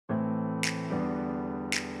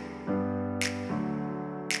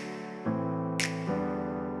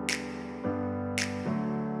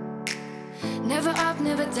up,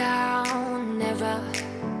 never down, never.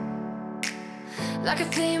 Like a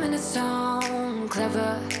theme in a song,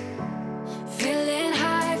 clever. Feeling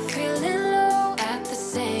high, feeling low at the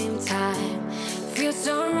same time. Feels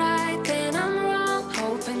so right, then I'm wrong,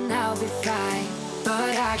 hoping I'll be fine.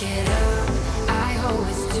 But I get up, I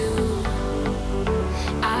always do.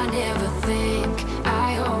 I never think,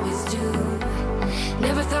 I always do.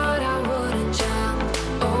 Never thought I wouldn't jump,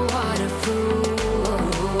 oh what a fool.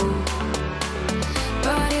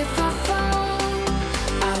 But if I fall,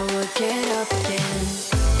 I would get up again.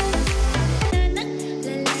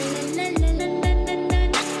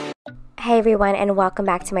 Hey everyone, and welcome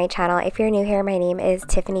back to my channel. If you're new here, my name is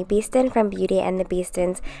Tiffani Beaston from Beauty and the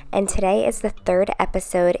Beastons, and today is the third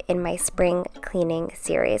episode in my spring cleaning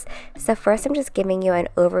series. So first I'm just giving you an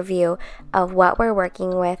overview of what we're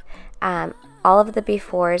working with, all of the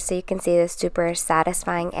befores, so you can see the super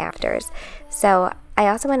satisfying afters. So I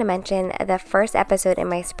also want to mention the first episode in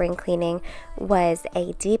my spring cleaning was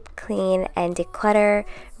a deep clean and declutter,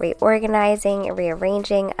 reorganizing,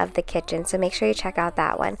 rearranging of the kitchen. So make sure you check out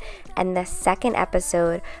that one. And the second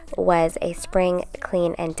episode was a spring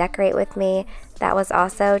clean and decorate with me. That was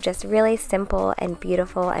also just really simple and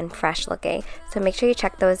beautiful and fresh looking. So make sure you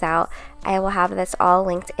check those out. I will have this all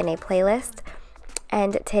linked in a playlist.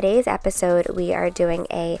 And today's episode, we are doing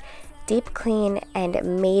a deep clean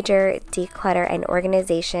and major declutter and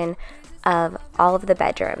organization of all of the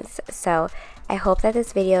bedrooms. So I hope that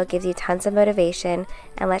this video gives you tons of motivation,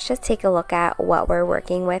 and let's just take a look at what we're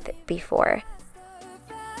working with before.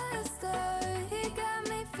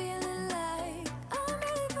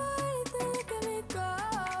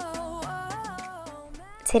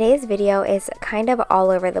 Today's video is kind of all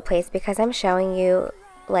over the place because I'm showing you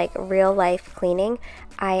like real life cleaning.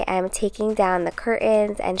 I am taking down the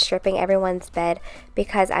curtains and stripping everyone's bed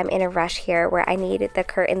because I'm in a rush here where I need the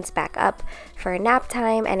curtains back up for nap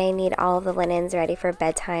time, and I need all of the linens ready for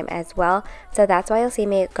bedtime as well. So that's why you'll see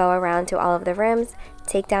me go around to all of the rooms,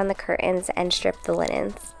 take down the curtains, and strip the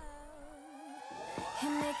linens.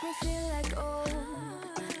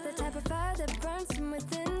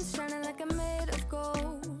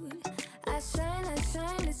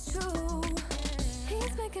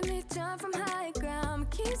 From high ground,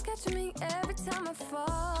 keeps catching me every time I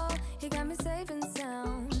fall. He got me safe and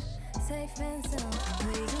sound, safe and sound.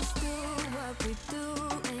 We just do what we do,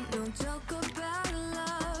 ain't no joke about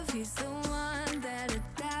love. He's the one that I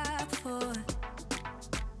die for.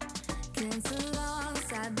 Can't so long,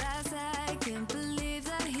 side by side, can't believe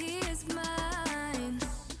that he is mine.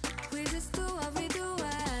 We just do what we do.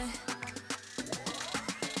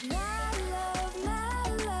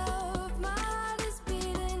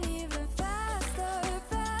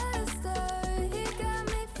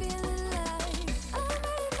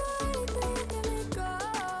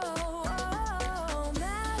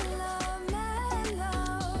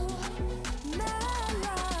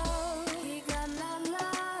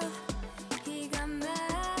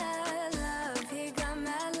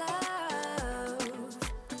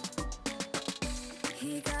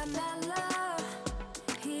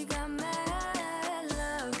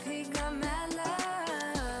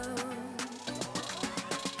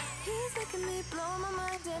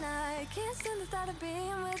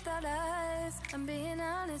 I'm being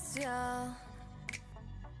honest, y'all.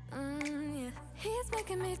 Yeah. He's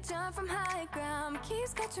making me jump from high ground,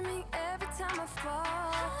 keeps catching me every time I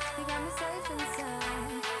fall. He got me safe and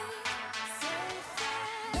sound.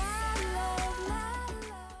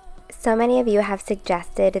 So many of you have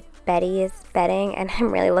suggested Betty's bedding, and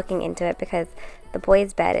I'm really looking into it because the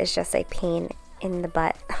boys' bed is just a pain in the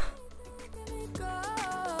butt.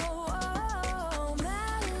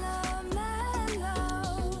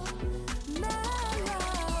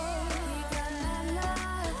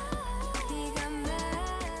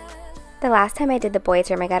 The last time I did the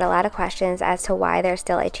boys' room, I got a lot of questions as to why there's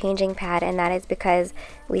still a changing pad, and that is because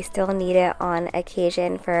we still need it on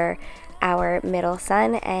occasion for our middle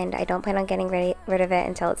son, and I don't plan on getting rid of it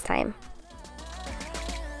until it's time.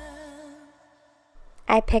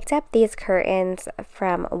 I picked up these curtains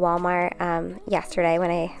from Walmart yesterday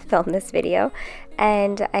when I filmed this video,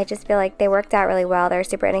 and I just feel like they worked out really well. They're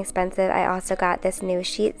super inexpensive. I also got this new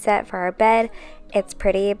sheet set for our bed. It's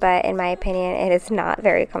pretty, but in my opinion, it is not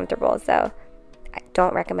very comfortable, so I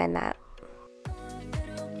don't recommend that.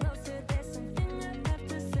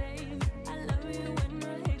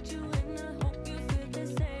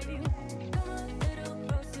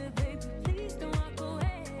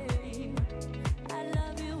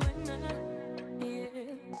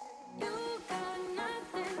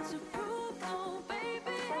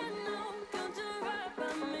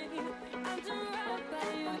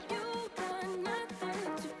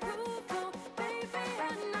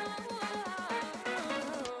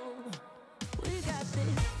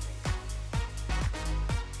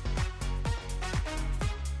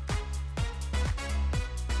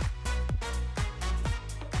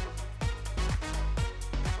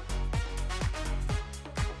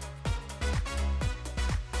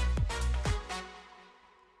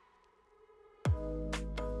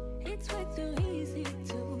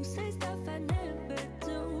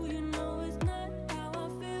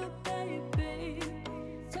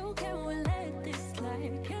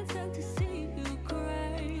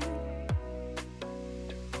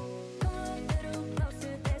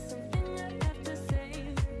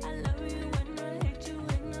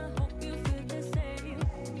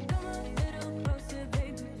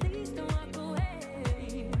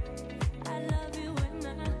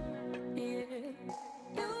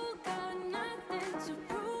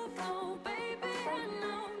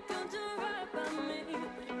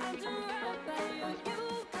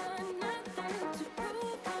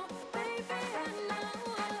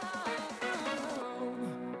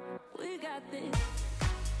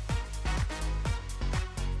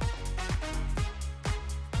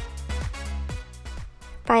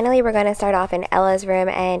 Finally, we're going to start off in Ella's room,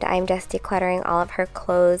 and I'm just decluttering all of her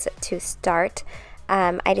clothes to start.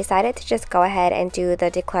 I decided to just go ahead and do the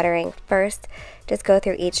decluttering first. Just go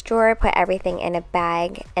through each drawer, put everything in a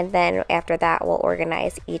bag, and then after that we'll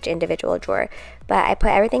organize each individual drawer. But I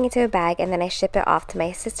put everything into a bag and then I ship it off to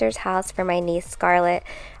my sister's house for my niece Scarlett.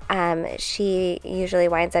 She usually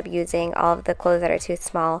winds up using all of the clothes that are too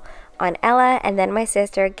small on Ella, and then my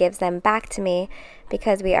sister gives them back to me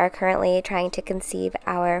because we are currently trying to conceive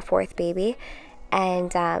our fourth baby.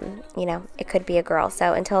 And, you know, it could be a girl.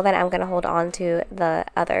 So until then, I'm going to hold on to the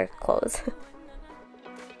other clothes.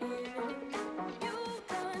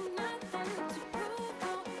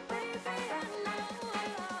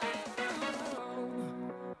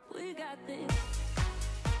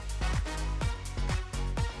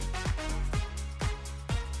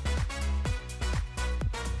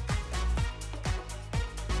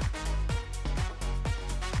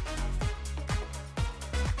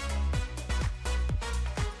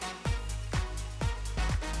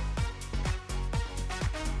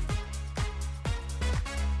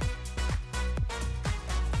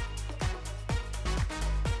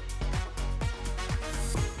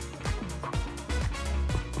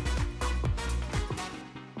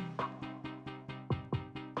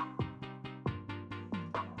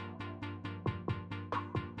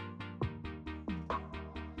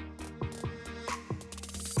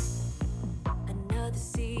 Another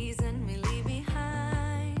season we leave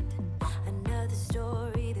behind, another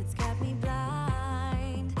story that's got me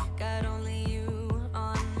blind. Got only you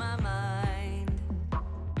on my mind.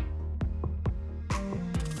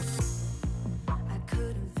 I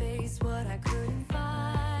couldn't face what I couldn't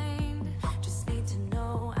find. Just need to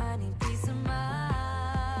know I need peace of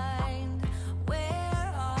mind.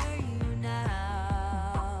 Where are you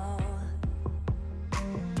now?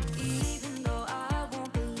 Even though I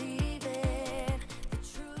won't believe it.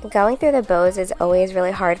 Going through the bows is always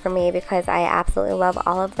really hard for me because I absolutely love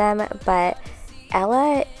all of them, but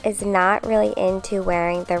Ella is not really into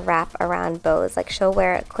wearing the wrap around bows. Like, she'll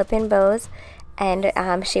wear clip-in bows, and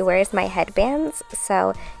she wears my headbands.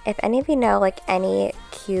 So if any of you know like any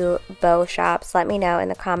cute bow shops, let me know in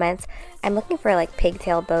the comments. I'm looking for like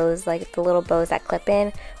pigtail bows, like the little bows that clip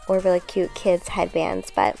in, or really cute kids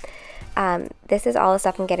headbands. But this is all the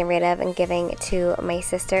stuff I'm getting rid of and giving to my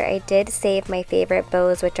sister. I did save my favorite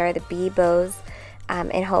bows, which are the bee bows,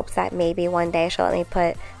 in hopes that maybe one day she'll let me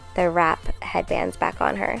put the wrap headbands back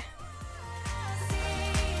on her.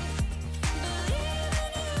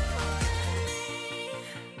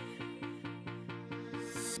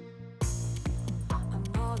 I'm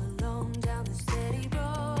all alone down the steady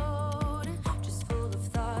road, just full of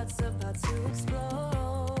thoughts about to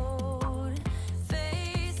explode.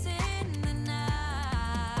 Facing the night,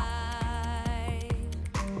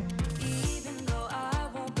 even though I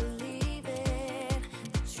won't believe it.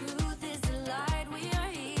 The truth is the light, we are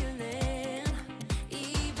healing.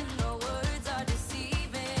 Even though words are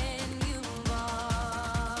deceiving, you move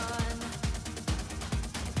on.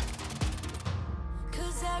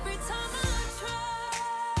 'Cause every time I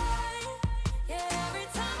try, yeah, every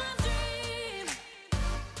time I dream,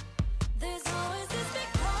 there's always this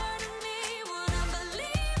big part of me wanna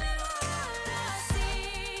believe in what I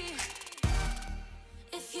see.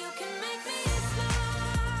 If you can make me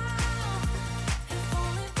smile, if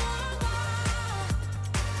only for a while,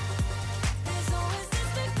 there's always this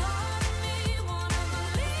big part of me wanna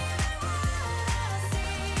believe in what I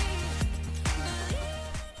see.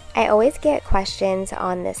 I always get questions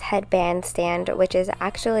on this headband stand, which is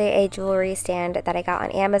actually a jewelry stand that I got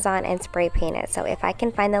on Amazon and spray painted. So if I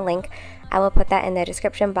can find the link, I will put that in the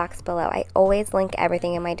description box below. I always link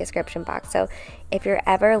everything in my description box. So if you're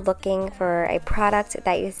ever looking for a product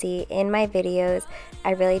that you see in my videos,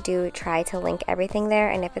 I really do try to link everything there.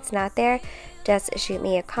 And if it's not there, just shoot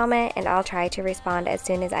me a comment and I'll try to respond as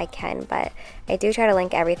soon as I can. But I do try to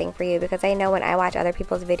link everything for you because I know when I watch other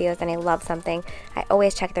people's videos and I love something, I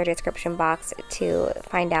always check their description box to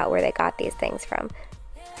find out where they got these things from.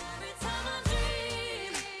 Every time I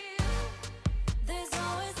dream, there's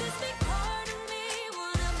always this big part of me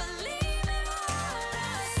wanna believe in what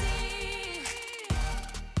I see.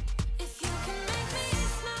 If you can make me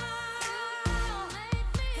smile,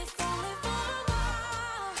 if only for a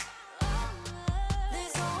while,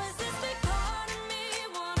 there's always this big part of me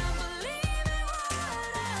wanna believe in what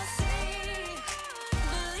I see.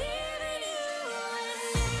 Believe in you and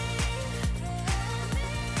me.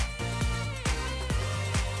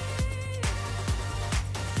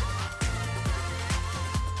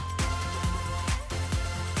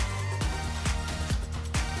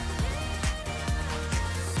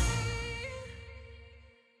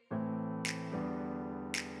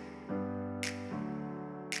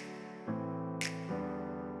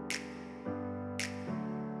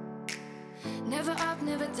 Never up,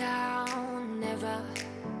 never down, never.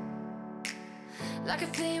 Like a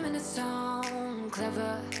theme in a song,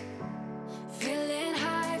 clever. Feeling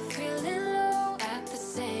high, feeling low at the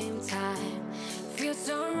same time. Feels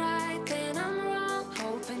so right, then I'm wrong,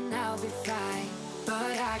 hoping I'll be fine.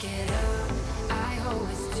 But I get up, I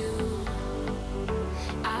always do.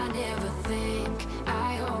 I never think,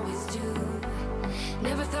 I always do.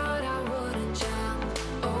 Never thought I wouldn't jump,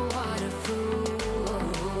 oh what a fool.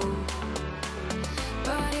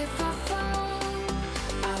 But if I fall,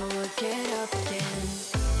 I will get up again.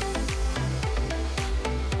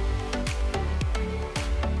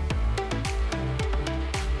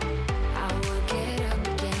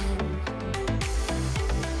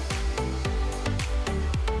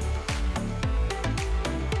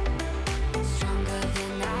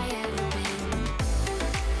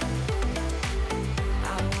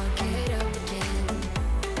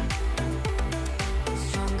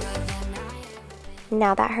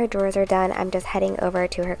 Now that her drawers are done, I'm just heading over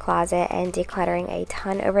to her closet and decluttering a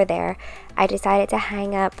ton over there. I decided to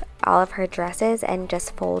hang up all of her dresses and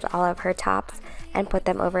just fold all of her tops and put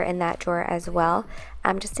them over in that drawer as well,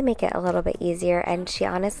 just to make it a little bit easier. And she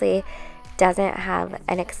honestly doesn't have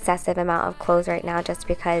an excessive amount of clothes right now just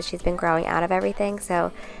because she's been growing out of everything.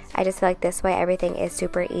 So I just feel like this way everything is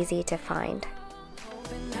super easy to find.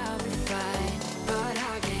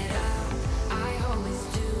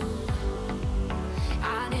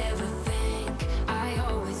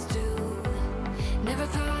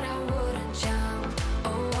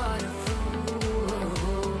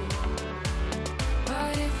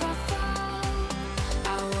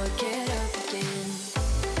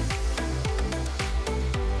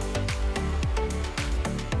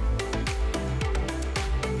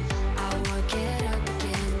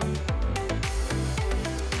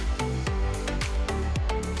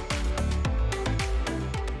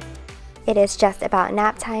 It is just about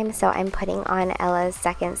nap time, so I'm putting on Ella's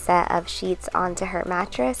second set of sheets onto her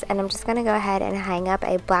mattress, and I'm just going to go ahead and hang up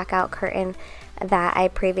a blackout curtain that I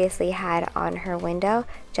previously had on her window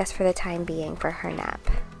just for the time being for her nap.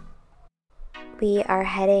 We are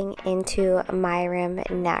heading into my room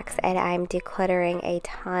next, and I'm decluttering a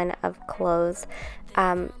ton of clothes.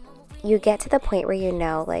 You get to the point where you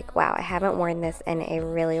know, like, wow, I haven't worn this in a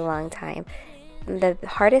really long time. The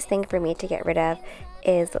hardest thing for me to get rid of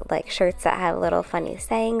is like shirts that have little funny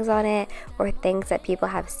sayings on it, or things that people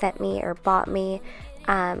have sent me or bought me.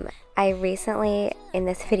 I recently, in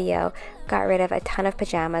this video, got rid of a ton of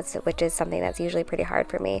pajamas, which is something that's usually pretty hard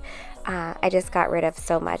for me. I just got rid of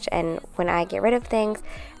so much, and when I get rid of things,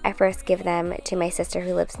 I first give them to my sister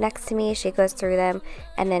who lives next to me. She goes through them,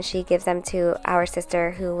 and then she gives them to our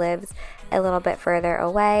sister who lives a little bit further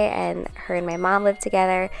away, and her and my mom live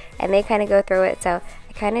together, and they kind of go through it. So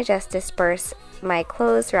I kind of just disperse my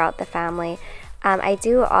clothes throughout the family. I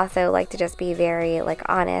do also like to just be very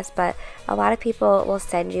honest, but a lot of people will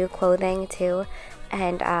send you clothing too,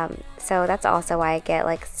 and so that's also why I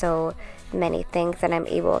get so many things that I'm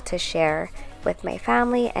able to share with my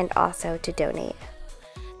family and also to donate.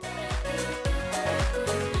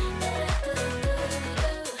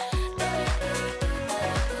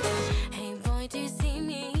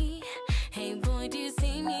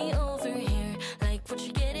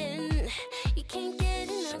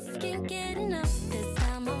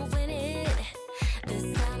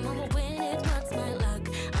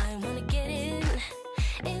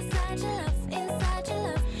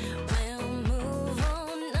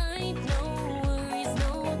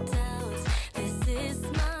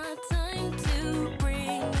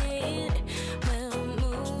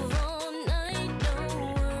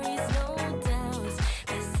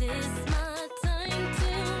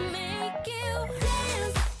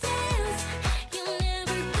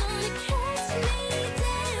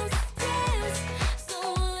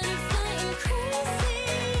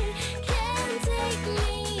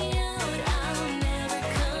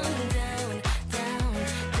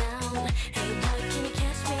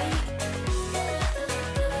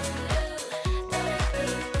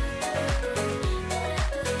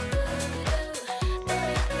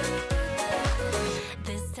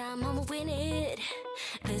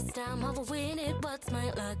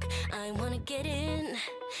 I wanna get in,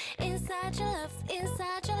 inside your love,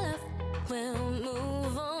 inside your love. We'll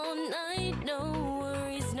move all night, no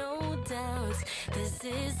worries, no doubts. This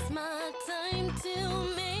is my time to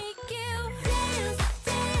make you dance,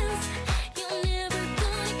 dance. You're never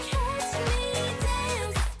gonna catch me,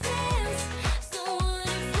 dance, dance. So what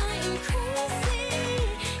if I'm crazy?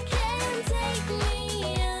 Can't take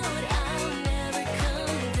me out, I'll never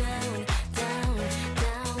come down, down,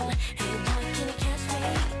 down. Hey boy, can you catch me?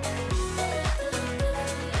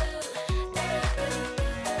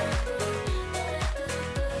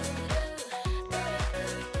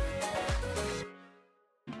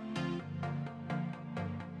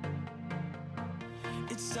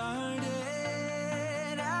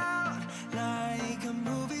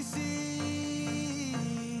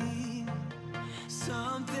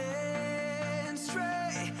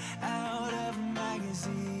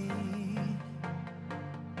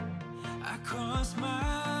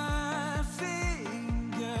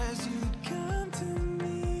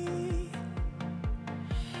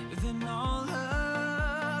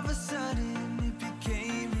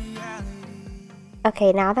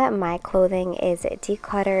 Okay, now that my clothing is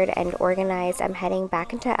decluttered and organized, I'm heading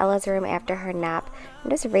back into Ella's room after her nap.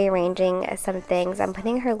 I'm just rearranging some things. I'm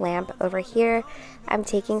putting her lamp over here. I'm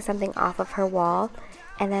taking something off of her wall.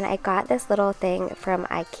 And then I got this little thing from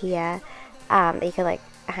IKEA that you could like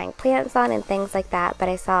hang plants on and things like that. But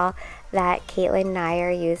I saw that Caitlin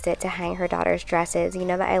Nair used it to hang her daughter's dresses. You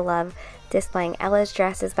know that I love displaying Ella's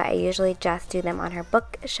dresses, but I usually just do them on her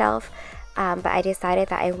bookshelf. But I decided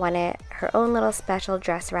that I wanted her own little special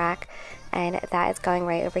dress rack, and that is going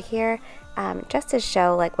right over here, just to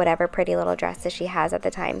show like whatever pretty little dresses she has at the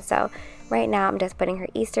time. So right now I'm just putting her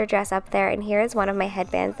Easter dress up there, and here is one of my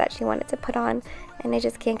headbands that she wanted to put on, and I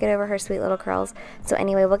just can't get over her sweet little curls. So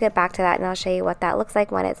anyway, we'll get back to that and I'll show you what that looks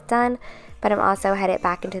like when it's done. But I'm also headed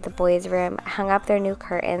back into the boys' room, hung up their new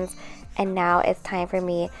curtains, and now it's time for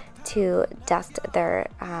me to dust their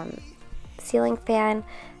ceiling fan.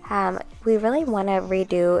 We really want to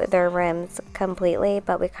redo their rooms completely,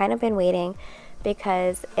 but we've kind of been waiting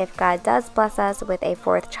because if God does bless us with a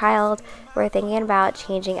fourth child, we're thinking about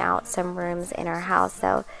changing out some rooms in our house.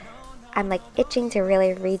 So I'm like itching to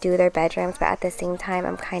really redo their bedrooms, but at the same time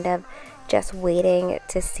I'm kind of just waiting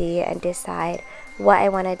to see and decide what I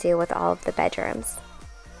want to do with all of the bedrooms.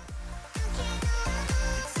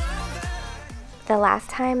 The last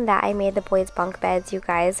time that I made the boys' bunk beds, you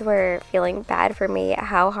guys were feeling bad for me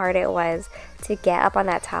how hard it was to get up on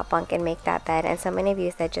that top bunk and make that bed, and so many of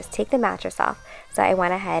you said just take the mattress off. So I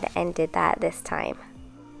went ahead and did that this time.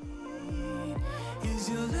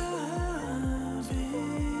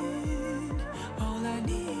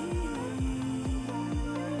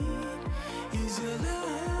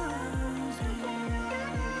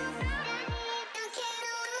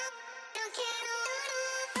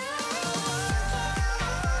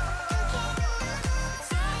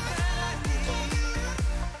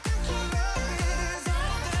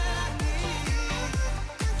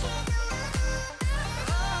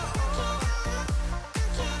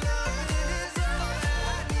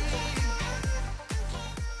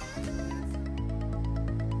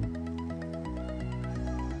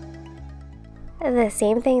 The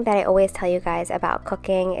same thing that I always tell you guys about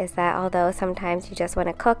cooking is that although sometimes you just want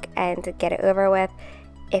to cook and get it over with,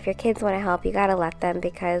 if your kids want to help, you gotta let them,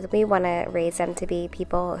 because we want to raise them to be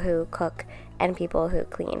people who cook and people who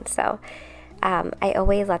clean. So I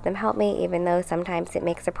always let them help me, even though sometimes it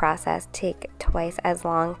makes the process take twice as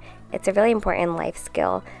long. It's a really important life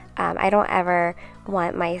skill. I don't ever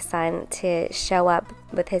want my son to show up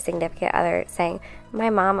with his significant other saying, my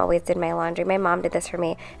mom always did my laundry, my mom did this for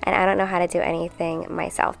me, and I don't know how to do anything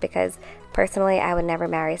myself, because personally I would never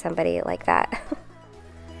marry somebody like that.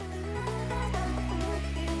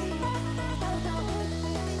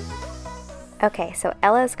 Okay, so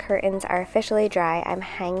Ella's curtains are officially dry. I'm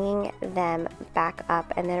hanging them back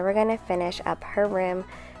up, and then we're gonna finish up her room,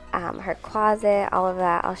 her closet, all of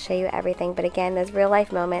that. I'll show you everything. But again, there's real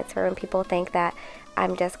life moments for when people think that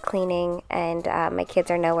I'm just cleaning and my kids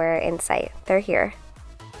are nowhere in sight. They're here.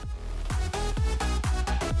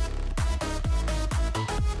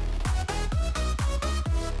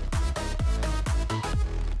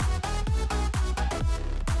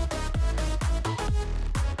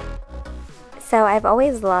 So I've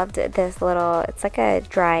always loved this little, it's like a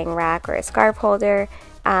drying rack or a scarf holder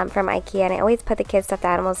from IKEA, and I always put the kids' stuffed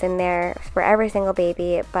animals in there for every single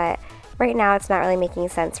baby, but right now it's not really making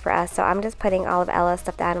sense for us, so I'm just putting all of Ella's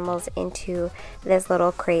stuffed animals into this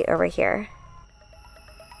little crate over here.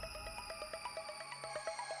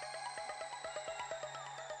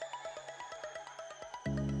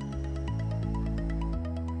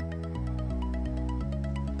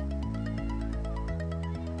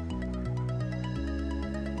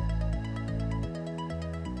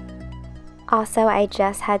 Also, I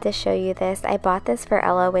just had to show you this. I bought this for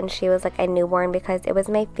Ella when she was like a newborn because it was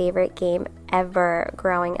my favorite game ever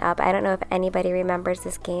growing up. I don't know if anybody remembers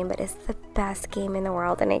this game, but it's the best game in the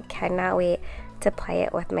world, and I cannot wait to play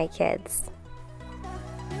it with my kids.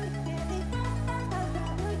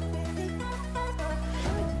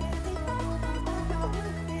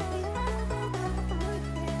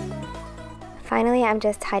 Finally, I'm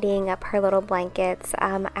just tidying up her little blankets.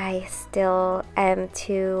 I still am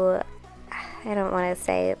too, I don't want to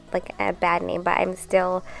say like a bad name, but I'm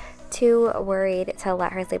still too worried to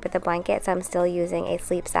let her sleep with the blanket, so I'm still using a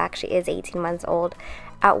sleep sack. She is 18 months old.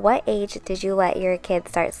 At what age did you let your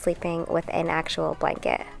kids start sleeping with an actual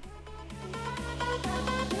blanket?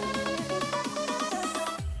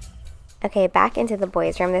 Okay, back into the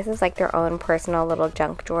boys' room. This is like their own personal little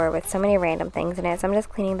junk drawer with so many random things in it, so I'm just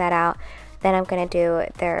cleaning that out. Then I'm going to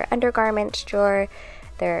do their undergarments drawer,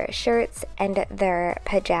 their shirts, and their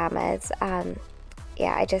pajamas.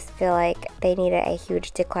 yeah, I just feel like they needed a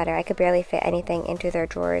huge declutter. I could barely fit anything into their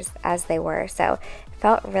drawers as they were, so it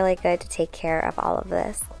felt really good to take care of all of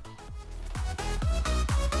this.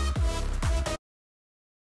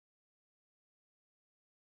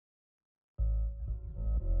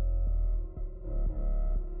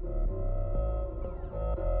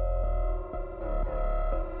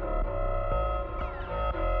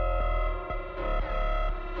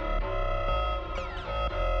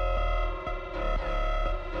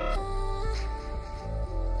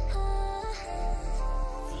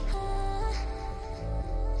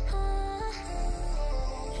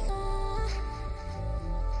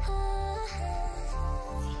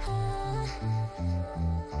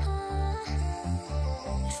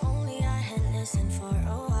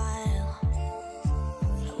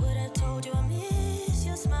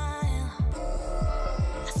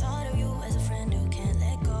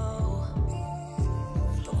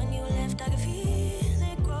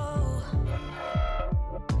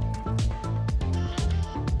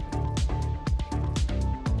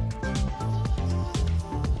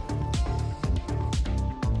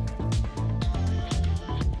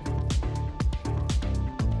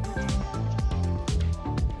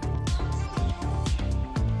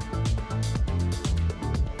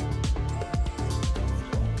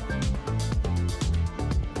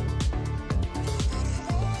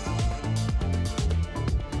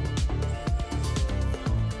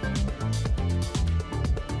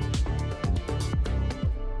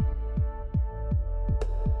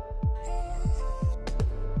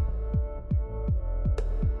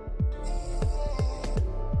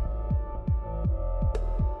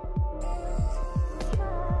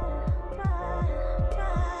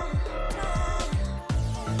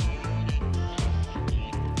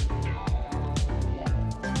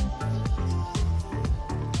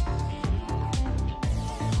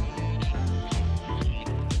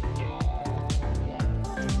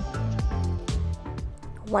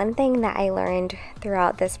 One thing that I learned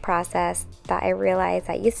throughout this process that I realized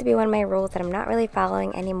that used to be one of my rules that I'm not really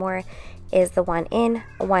following anymore is the 1 in,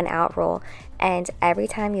 1 out rule. And every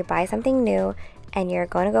time you buy something new and you're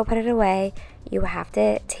going to go put it away, you have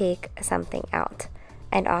to take something out.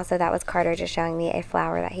 And also that was Carter just showing me a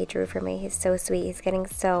flower that he drew for me. He's so sweet. He's getting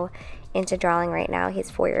so into drawing right now. He's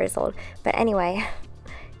 4 years old. But anyway,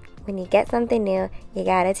 when you get something new, you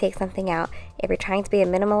gotta take something out. If you're trying to be a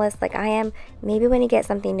minimalist like I am, maybe when you get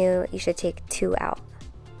something new, you should take 2 out.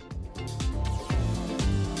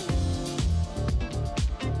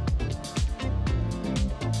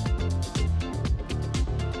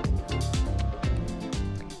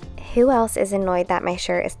 Who else is annoyed that my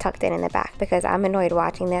shirt is tucked in the back? Because I'm annoyed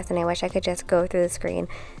watching this and I wish I could just go through the screen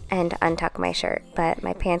and untuck my shirt. But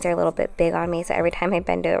my pants are a little bit big on me, so every time I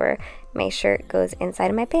bend over, my shirt goes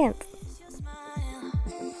inside of my pants.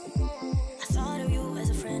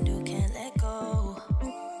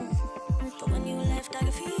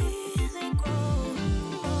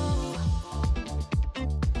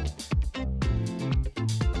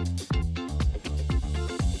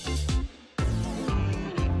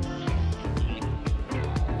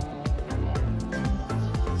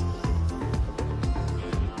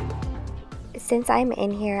 Since I'm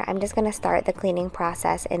in here, I'm just going to start the cleaning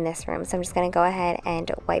process in this room. So I'm just going to go ahead and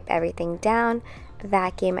wipe everything down,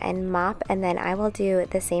 vacuum and mop, and then I will do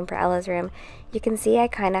the same for Ella's room. You can see I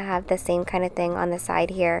kind of have the same kind of thing on the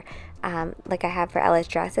side here, like I have for Ella's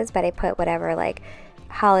dresses, but I put whatever like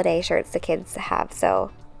holiday shirts the kids have.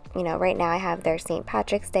 So, you know, right now I have their St.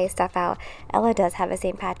 Patrick's Day stuff out. Ella does have a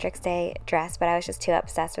St. Patrick's Day dress, but I was just too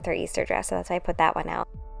obsessed with her Easter dress, so that's why I put that one out.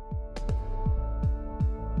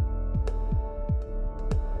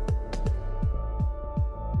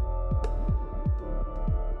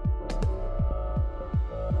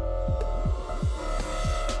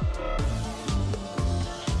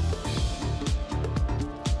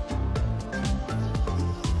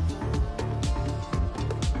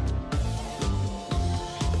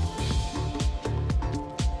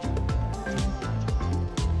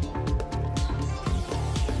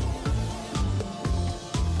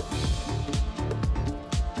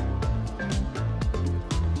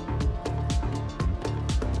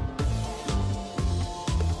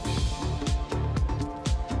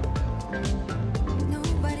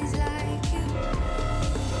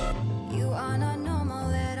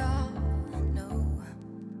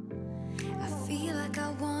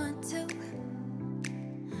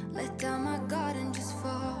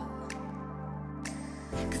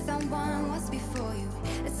 Someone was before you,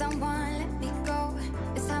 and someone let me go.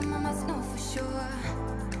 This time I must know for sure.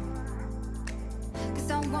 Cause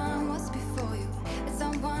someone was before you, and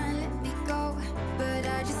someone let me go. But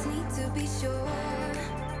I just need to be sure.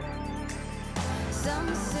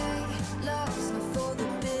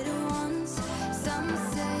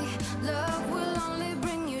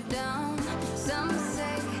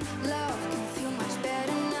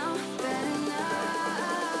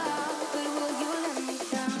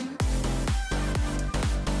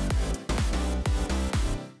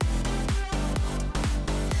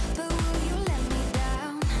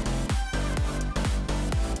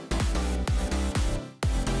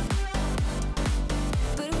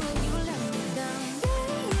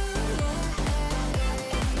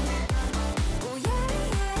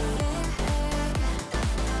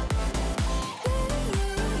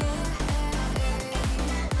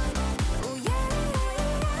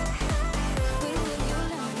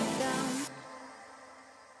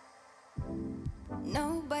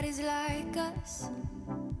 nobody's like us.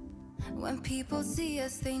 When people see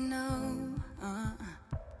us, they know.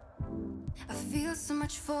 I feel so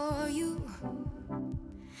much for you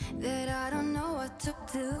that I don't know what to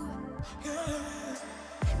do.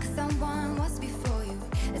 Cause someone was before you,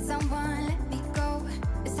 and someone let me go.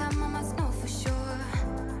 This time I must know for sure.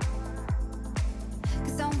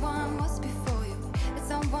 Cause someone was before you, and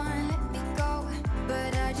someone let me go.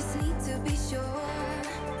 But I just need to be sure.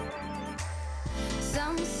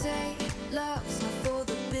 Some say love's not for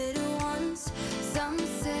the bitter ones. Some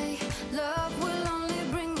say love will only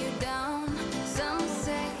bring you down. Some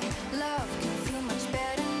say love can feel much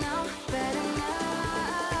better now, better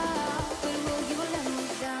now. But will you let me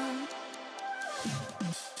down?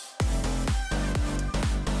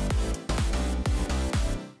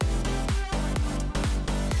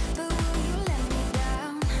 But will you let me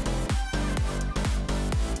down?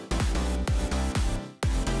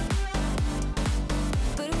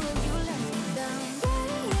 But will you let me down?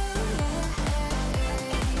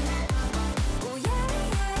 Oh yeah,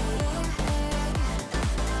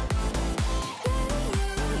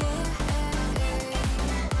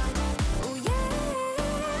 oh yeah.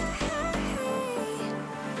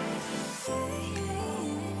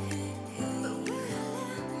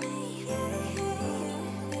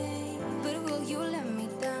 But will you let me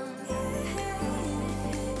down?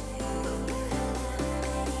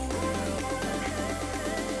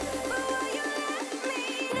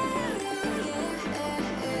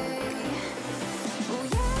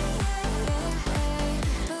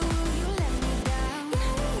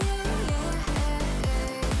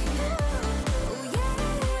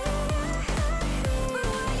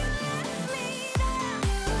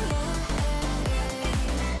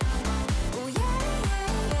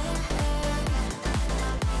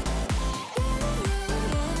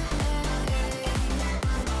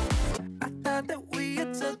 I thought that we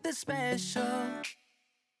had something special.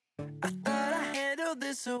 I thought I handled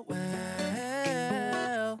this so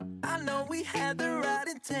well. I know we had the right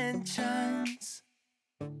intentions,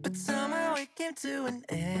 but somehow it came to an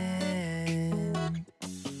end.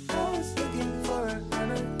 I was looking for a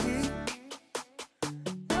remedy.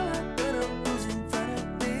 Now I better who's in front of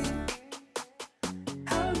me.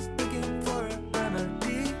 I was looking for a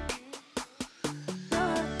remedy. Now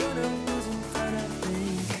I better who's in front of me.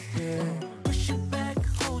 Yeah. Push you back,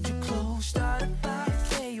 hold you close, start a fight,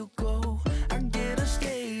 there you go. I get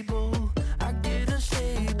unstable,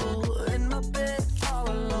 in my bed all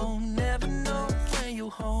alone. Never know when you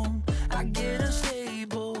home. I get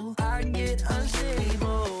unstable,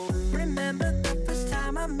 Remember the first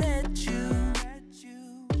time I met you,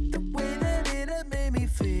 the way that it had made me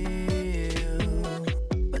feel.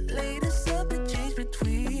 But later something changed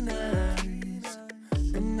between us,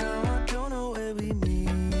 and now I don't know where we meet.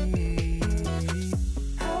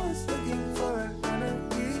 I was looking for a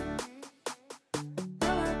remedy.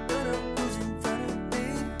 Now I don't know who's in front of me.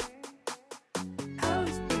 I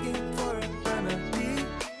was looking for a remedy.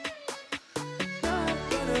 Now I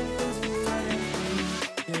don't know who's in front of me.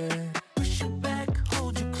 Yeah. Push you back,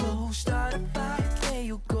 hold you close, start a fight, there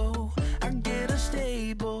you go. I get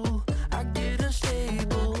unstable,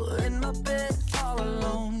 in my bed all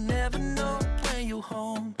alone. Never know when you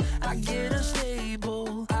home. I get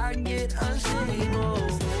unstable,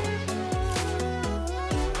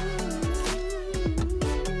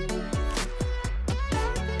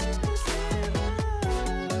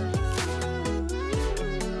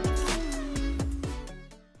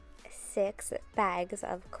 Six bags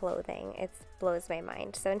of clothing. It blows my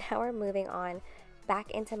mind. So now we're moving on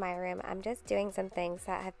back into my room. I'm just doing some things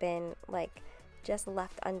that have been like just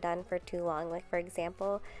left undone for too long. Like for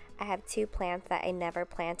example, I have two plants that I never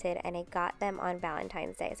planted and I got them on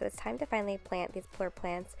Valentine's Day. So it's time to finally plant these poor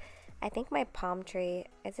plants. I think my palm tree,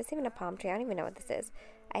 is this even a palm tree? I don't even know what this is.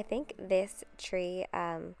 I think this tree,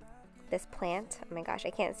 this plant, oh my gosh, I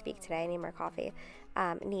can't speak today, I need more coffee,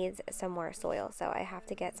 needs some more soil. So I have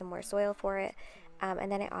to get some more soil for it.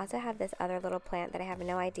 And then I also have this other little plant that I have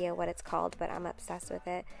no idea what it's called, but I'm obsessed with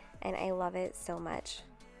it and I love it so much.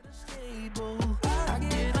 I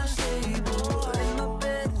get unstable, in my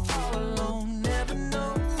bed all alone. Never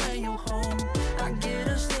know when you home. I get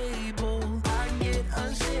unstable,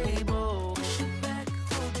 Push you back,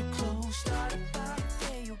 hold you close, start a fight,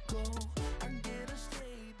 there you go. I get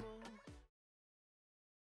unstable.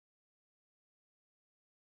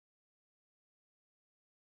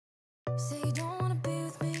 Say you don't wanna be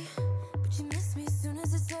with me, but you miss me as soon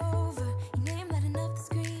as it's over. Your name lighting up the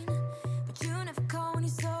screen, but you never call when you're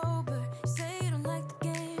sober. You say you don't like the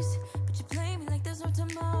games, but you play me like there's no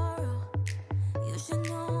tomorrow. You should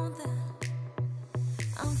know that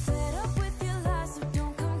I'm fed up with your lies, so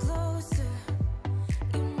don't come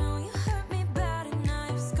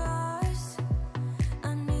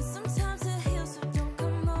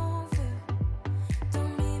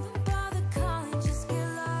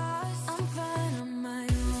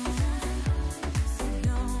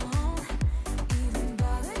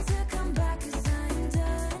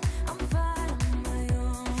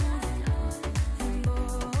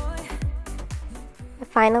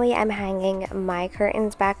Finally, I'm hanging my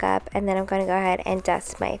curtains back up, and then I'm going to go ahead and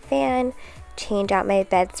dust my fan, change out my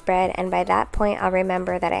bedspread, and by that point I'll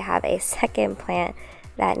remember that I have a second plant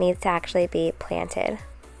that needs to actually be planted.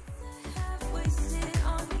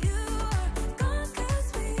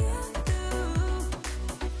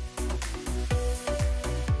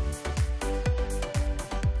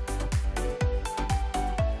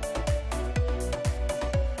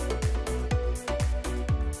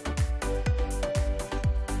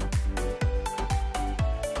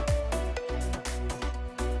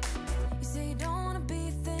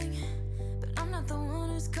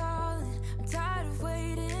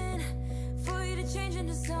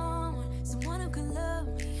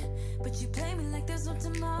 You play me like there's no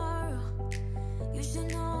tomorrow. You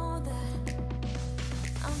should know that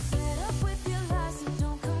I'm fed up with your lies, so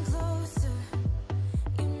don't come closer.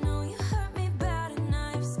 You know you hurt me bad and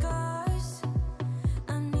I have scars.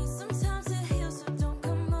 I need some time to heal, so don't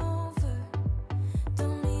come over.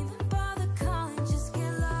 Don't even bother calling, just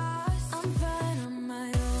get lost. I'm fine on my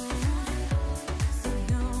own, so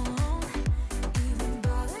don't even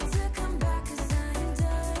bother to come back, 'cause I ain't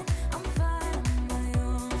done. I'm fine on my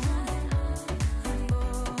own.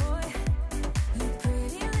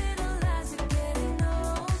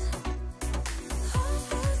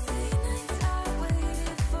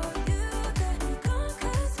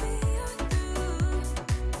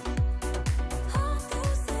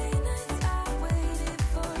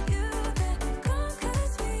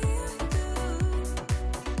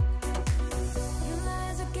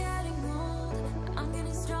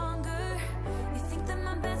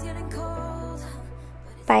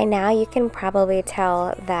 By now you can probably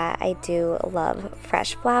tell that I do love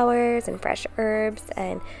fresh flowers and fresh herbs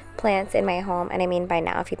and plants in my home, and I mean by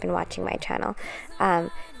now if you've been watching my channel. And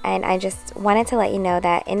I just wanted to let you know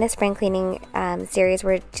that in the spring cleaning series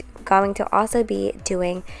we're going to also be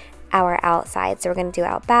doing our outside. So we're going to do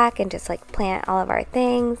out back and just like plant all of our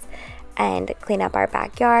things and clean up our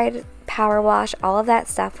backyard, power wash, all of that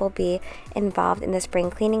stuff will be involved in the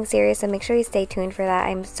spring cleaning series, so make sure you stay tuned for that.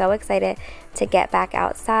 I'm so excited to get back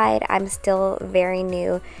outside. I'm still very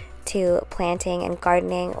new to planting and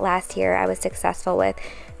gardening. Last year I was successful with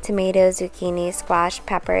tomatoes, zucchini, squash,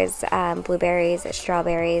 peppers, blueberries,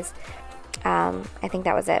 strawberries. I think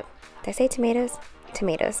that was it. Did I say tomatoes?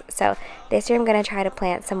 Tomatoes. So this year I'm going to try to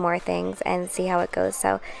plant some more things and see how it goes,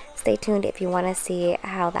 so stay tuned if you want to see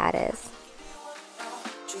how that is.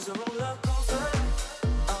 She's a roller coaster.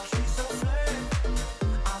 Oh, she's so flame.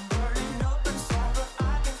 I'm burning up inside, but I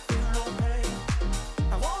can feel no pain.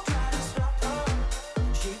 I won't try to stop her.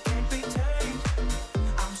 She can't be tamed.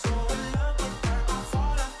 I'm so in love with her. I'll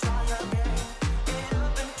fall and try again. Get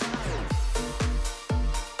up and try again.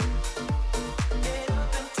 Get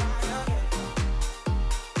up and try again.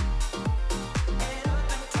 Get up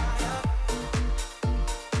and try again.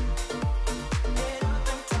 Get up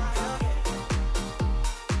and try again.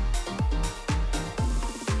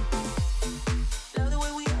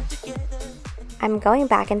 I'm going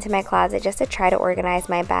back into my closet just to try to organize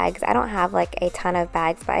my bags. I don't have like a ton of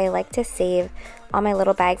bags, but I like to save all my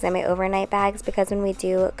little bags and my overnight bags, because when we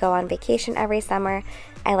do go on vacation every summer,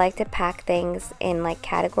 I like to pack things in like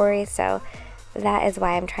categories. So that is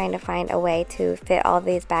why I'm trying to find a way to fit all of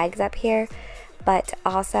these bags up here. But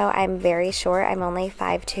also I'm very short. I'm only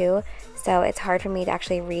 5'2", so it's hard for me to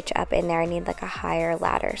actually reach up in there. I need like a higher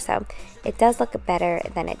ladder. So it does look better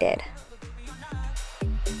than it did.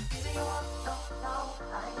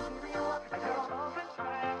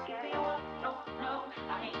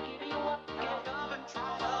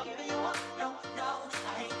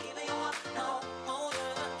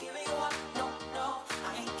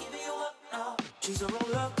 She's a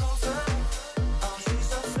roller coaster. Oh, she's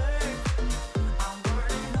so flame. I'm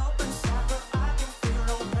burning up inside, but I can feel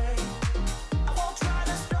no pain. I won't try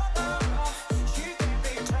to stop her. She can't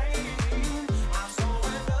be tamed. I'm so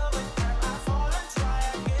in love with her. I fall and try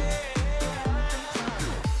again.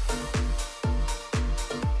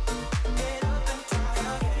 Get up and try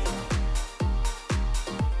again.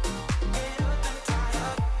 Get up and try again. Get up and try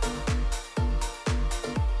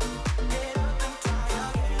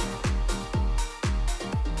again.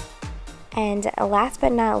 And last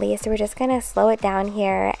but not least, we're just going to slow it down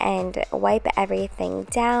here and wipe everything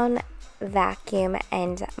down, vacuum,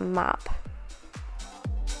 and mop.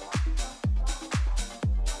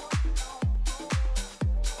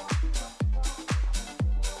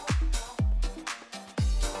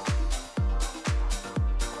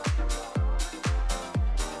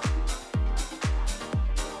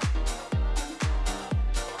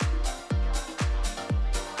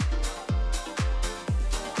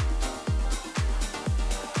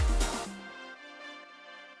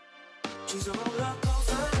 She's a roller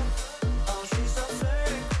coaster. Oh, she's so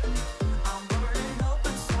sick. I'm burning up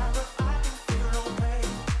inside, but I can feel no pain.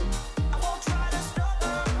 I won't try to stop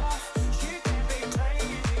her. She can't be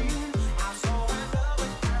tamed. I'm so in love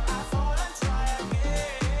with her. I fall and try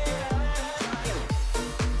again. Get up and try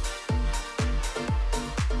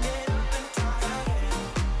again. Get up and try again.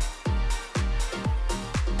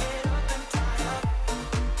 Get up and try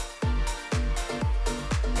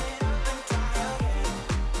again.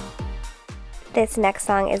 This next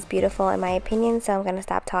song is beautiful in my opinion, so I'm gonna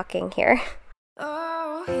stop talking here.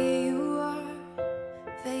 Oh, here you are,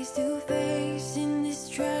 face to face in this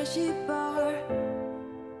trashy bar.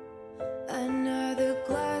 Another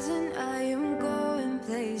glass and I am going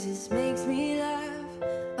places. Makes me laugh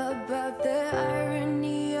about the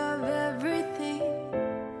irony of everything.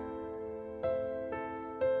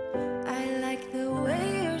 I like the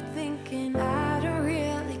way you're thinking. I don't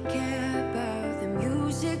really care about the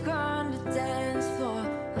music on the dance floor.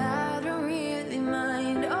 I don't really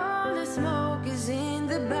mind. All the smoke is in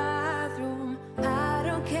the bathroom. I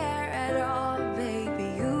don't care at all,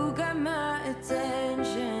 baby. You got my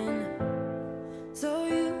attention. So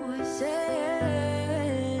you were saying,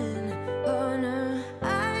 oh no,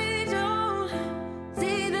 I don't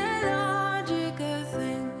see the logic of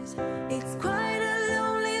things. It's quite a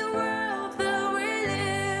lonely world that we're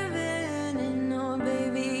living in. Oh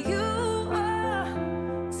baby, you are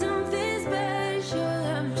something special,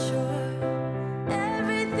 I'm sure.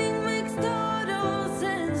 Everything makes total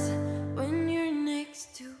sense when you're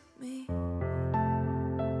next to me.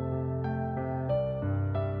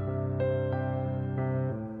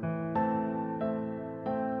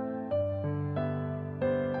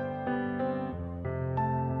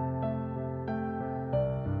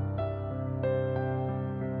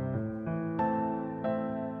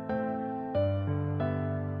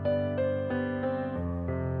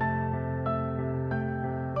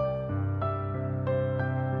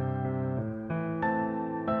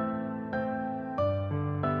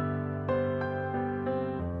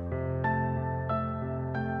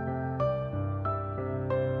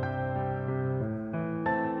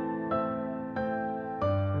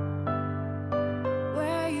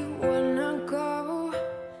 Where you wanna go?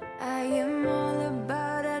 I am all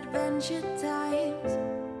about adventure times.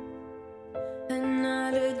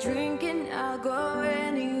 Another drink and I'll go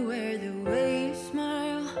anywhere. The way you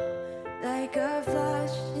smile, like a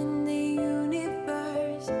flash in the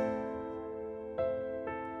universe.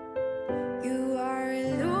 You are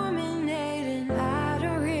illuminating. I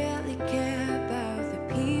don't really care about the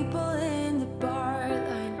people in the bar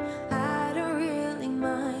line. I don't really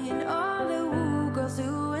mind all the woo girls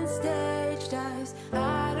doing stage dives.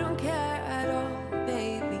 I don't care at all,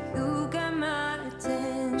 baby. You got my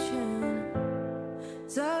attention.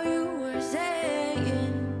 So you were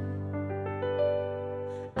saying,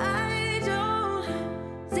 I don't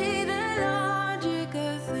see the logic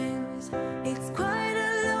of things. It's quite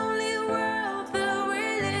a lonely world that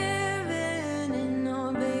we're living in.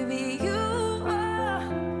 Oh baby, you are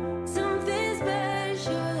something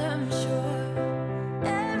special, I'm sure.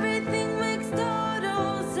 Everything makes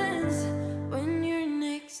total sense when you're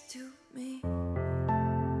next to me.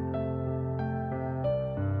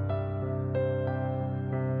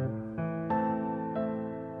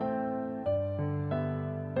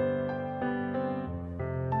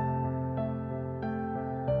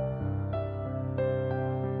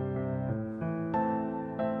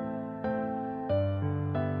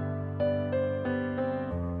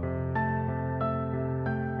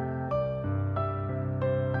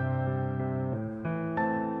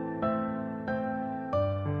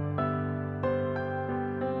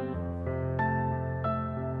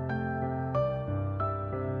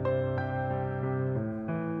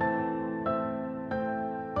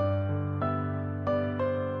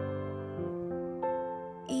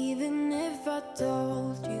 Even if I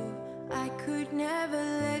told you I could never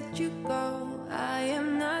let you go, I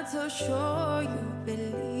am not so sure you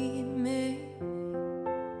believe me.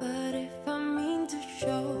 But if I mean to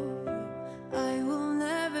show you, I will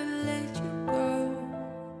never let you go.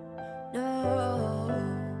 No,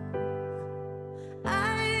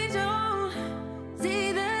 I don't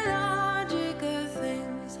see the logic of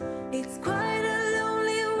things. It's quite a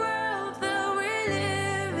lonely world that we're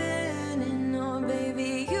living in. Oh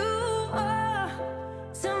baby, you are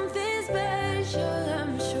something special,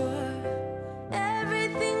 I'm sure.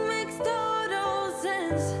 Everything makes total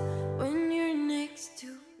sense when you're next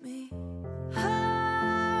to me. Oh,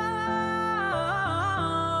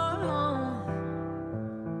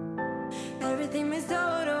 everything makes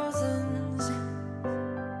total sense.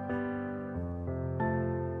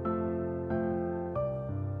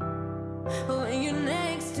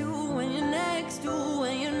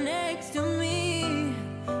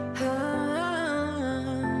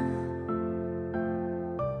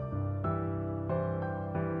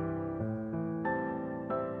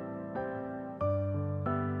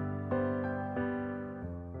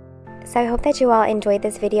 So I hope that you all enjoyed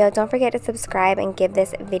this video. Don't forget to subscribe and give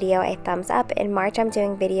this video a thumbs up. In March, I'm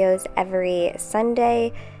doing videos every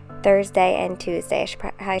Sunday, Thursday, and Tuesday.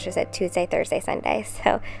 I should have said Tuesday, Thursday, Sunday.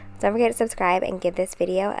 So don't forget to subscribe and give this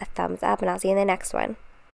video a thumbs up, and I'll see you in the next one.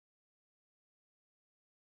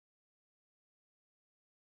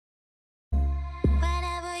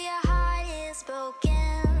 Whenever your heart is broken,